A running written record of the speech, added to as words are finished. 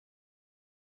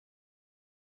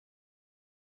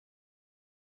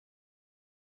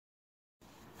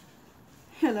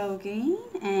Hello again,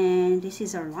 and this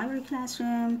is our library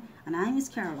classroom, and I'm Miss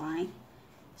Caroline.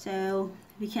 So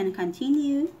we can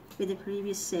continue with the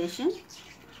previous session.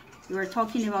 We were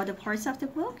talking about the parts of the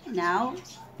book. Now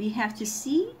we have to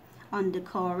see on the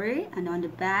cover and on the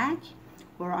back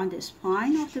or on the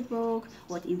spine of the book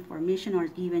what information are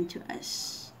given to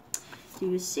us. Do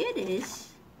you see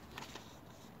this?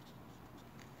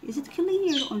 Is it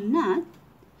clear or not?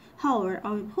 However, I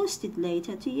will post it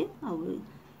later to you. I will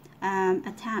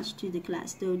attach to the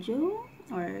class dojo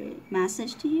or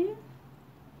message to you,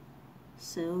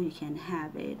 so you can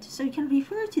have it. So you can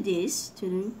refer to this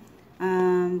to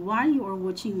while you are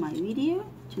watching my video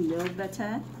to know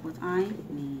better what I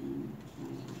mean.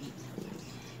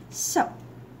 So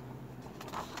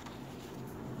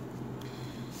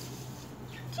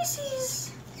this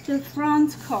is the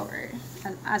front cover,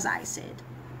 as I said.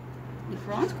 The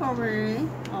front cover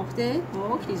of the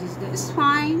book. This is the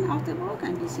spine of the book,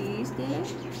 and this is the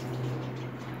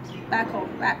back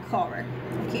cover.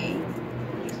 Okay.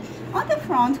 On the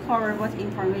front cover, what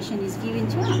information is given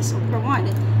to us or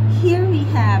provided? Here we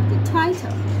have the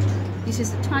title. This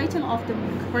is the title of the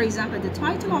book. For example, the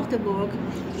title of the book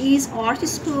is Art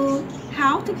School: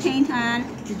 How to Paint and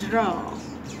Draw.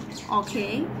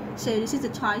 Okay. So this is the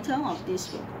title of this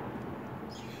book.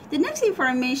 The next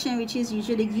information, which is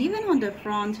usually given on the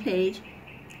front page,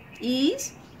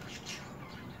 is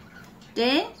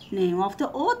the name of the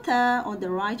author or the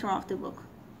writer of the book.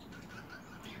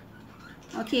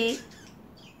 Okay.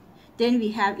 Then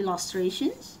we have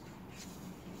illustrations.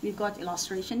 We've got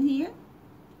illustration here.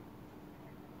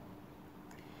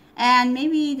 And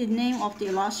maybe the name of the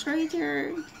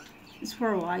illustrator is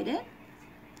provided.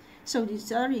 So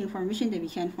these are the information that we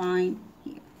can find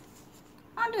here.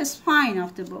 On the spine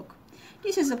of the book,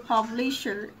 this is a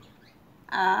publisher,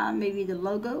 maybe the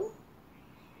logo,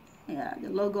 the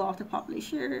logo of the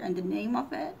publisher and the name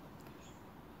of it,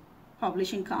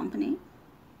 publishing company.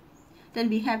 Then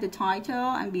we have the title,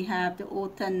 and we have the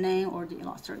author name or the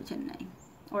illustrator name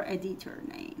or editor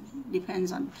name.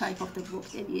 Depends on the type of the book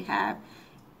that you have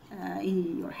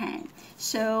in your hand.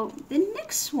 So the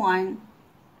next one,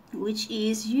 which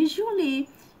is usually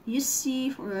you see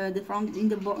in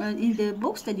the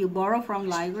books that you borrow from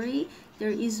library,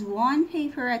 there is one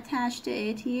paper attached to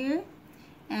it here,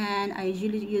 and I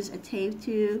usually use a tape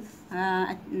to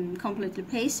completely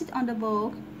paste it on the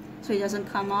book so it doesn't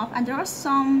come off. And there are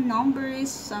some numbers,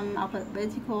 some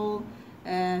alphabetical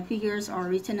figures are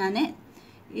written on it.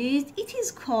 It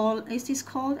is called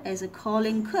as a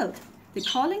calling code.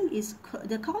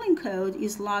 The calling code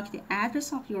is like the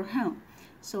address of your home.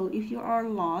 So if you are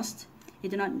lost, you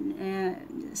do not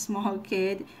small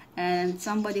kid, and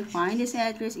somebody find this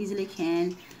address, easily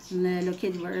can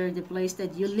locate where the place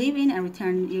that you live in and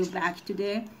return you back to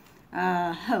the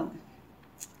home.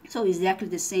 So exactly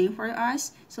the same for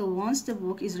us. So once the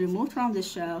book is removed from the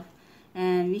shelf,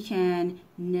 and we can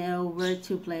know where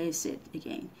to place it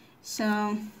again.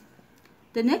 So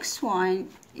the next one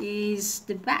is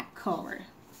the back cover.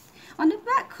 On the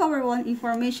back cover, one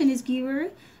information is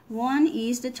given. One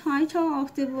is the title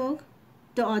of the book.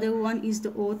 The other one is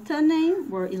the author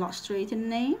name or illustrator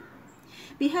name.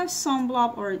 We have some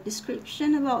blurb or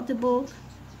description about the book,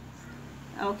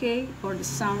 okay, or the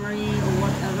summary or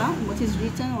whatever, what is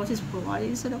written, what is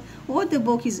provided, sort of what the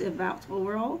book is about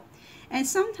overall. And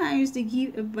sometimes they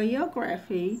give a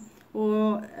biography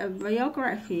or a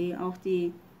biography of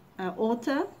the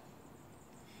author.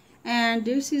 And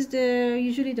this is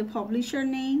usually the publisher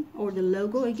name or the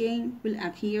logo again will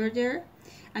appear there.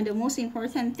 And the most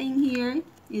important thing here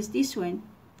is this one.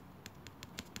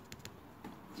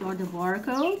 These are the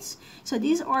barcodes. So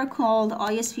these are called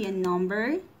ISBN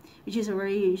number, which is a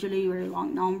usually very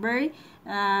long number.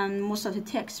 Most of the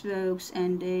textbooks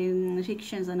and the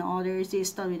fictions and others, they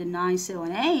start with a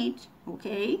 978.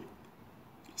 Okay.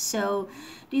 So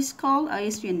this is called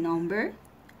ISBN number.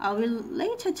 I will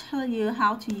later tell you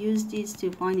how to use this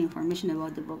to find information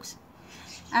about the books.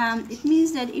 It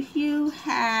means that if you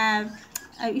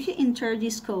enter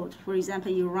this code, for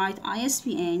example, you write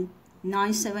ISBN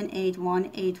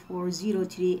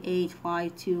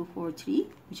 9781840385243,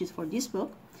 which is for this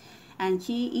book, and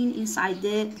key in inside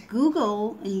the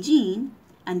Google engine,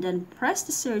 and then press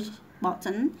the search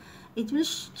button, it will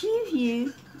give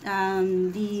you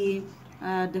the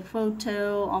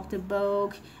photo of the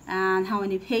book and how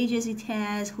many pages it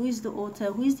has, who is the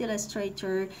author, who is the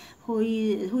illustrator, who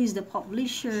is the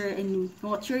publisher, and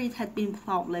what year it had been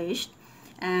published,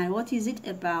 and what is it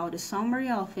about, the summary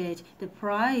of it, the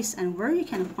price, and where you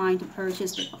can find to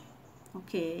purchase the book.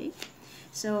 Okay,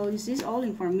 so this is all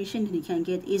information that you can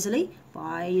get easily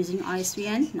by using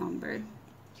ISBN number.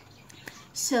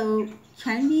 So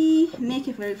can we make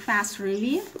a very fast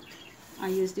review? I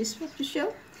use this book to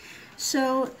show.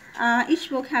 So each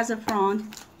book has a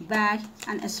front, back,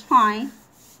 and a spine.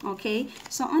 Okay,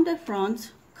 so on the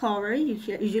front cover,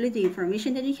 usually the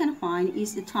information that you can find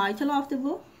is the title of the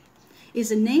book, is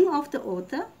the name of the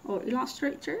author or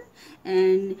illustrator,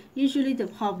 and usually the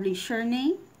publisher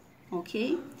name.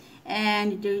 Okay,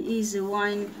 and there is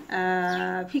one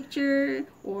picture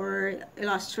or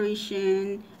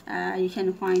illustration you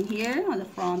can find here on the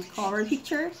front cover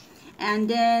picture. And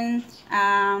then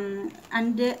on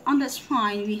the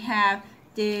spine we have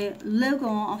the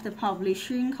logo of the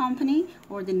publishing company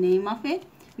or the name of it.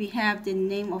 We have the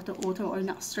name of the author or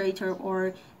illustrator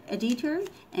or editor,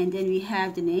 and then we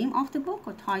have the name of the book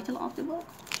or title of the book.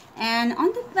 And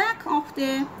on the back of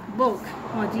the book,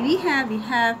 what do we have? We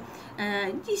have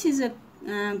this is a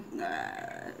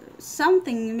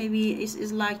something, maybe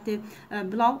is like the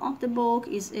blog of the book,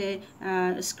 is a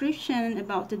description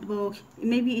about the book.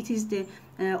 Maybe it is the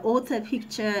author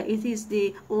picture, it is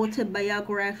the author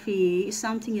biography,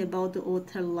 something about the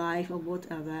author life or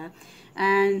whatever,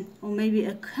 and or maybe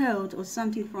a quote or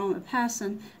something from a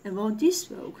person about this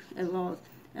book, about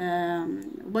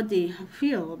what they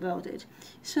feel about it.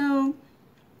 So,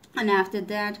 and after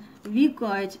that we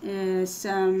got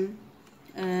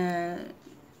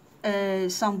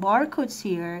some barcodes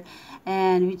here,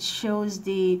 and which shows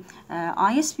the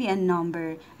ISBN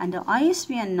number, and the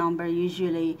ISBN number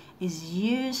usually is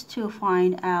used to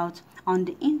find out on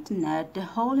the internet the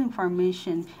whole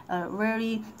information,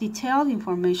 very detailed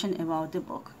information about the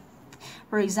book.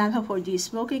 For example, for this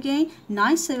book again,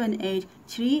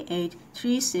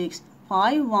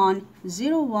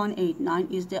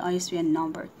 978-3836-510189 is the ISBN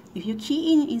number. If you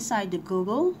key in inside the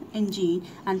Google engine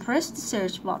and press the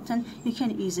search button, you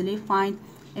can easily find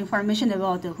information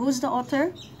about who's the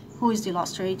author, who is the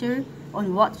illustrator,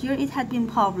 on what year it had been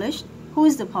published, who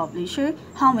is the publisher,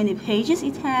 how many pages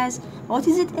it has, what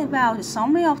is it about, a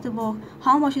summary of the book,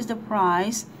 how much is the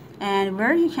price, and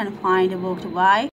where you can find the book to buy.